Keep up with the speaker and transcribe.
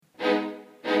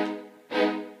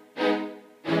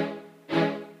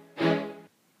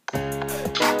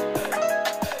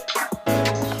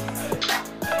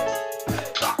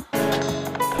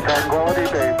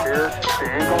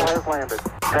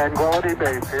Tranquility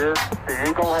Base here. The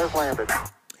Eagle has landed.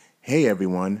 Hey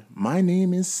everyone, my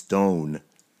name is Stone.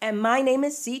 And my name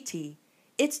is CT.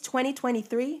 It's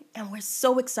 2023, and we're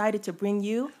so excited to bring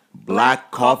you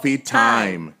Black Coffee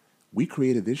Time. We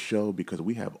created this show because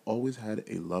we have always had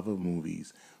a love of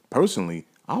movies. Personally,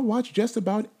 I'll watch just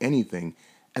about anything,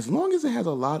 as long as it has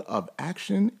a lot of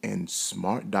action and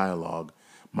smart dialogue.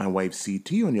 My wife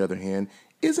CT, on the other hand,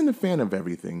 isn't a fan of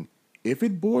everything. If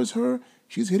it bores her,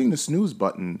 she's hitting the snooze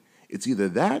button. It's either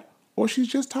that or she's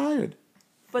just tired.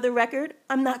 For the record,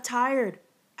 I'm not tired.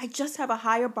 I just have a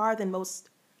higher bar than most.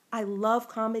 I love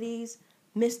comedies,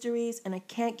 mysteries, and I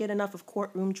can't get enough of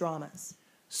courtroom dramas.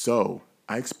 So,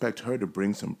 I expect her to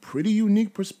bring some pretty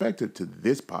unique perspective to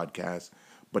this podcast.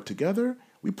 But together,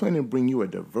 we plan to bring you a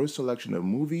diverse selection of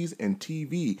movies and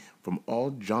TV from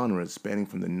all genres spanning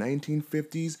from the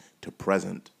 1950s to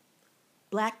present.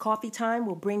 Black Coffee Time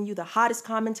will bring you the hottest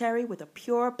commentary with a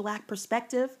pure black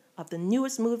perspective of the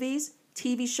newest movies,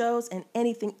 TV shows, and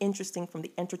anything interesting from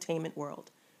the entertainment world.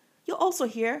 You'll also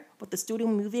hear what the studio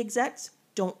movie execs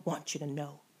don't want you to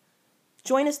know.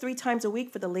 Join us 3 times a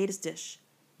week for the latest dish.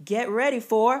 Get ready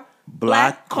for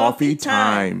Black Coffee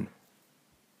Time.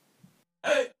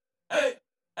 Hey!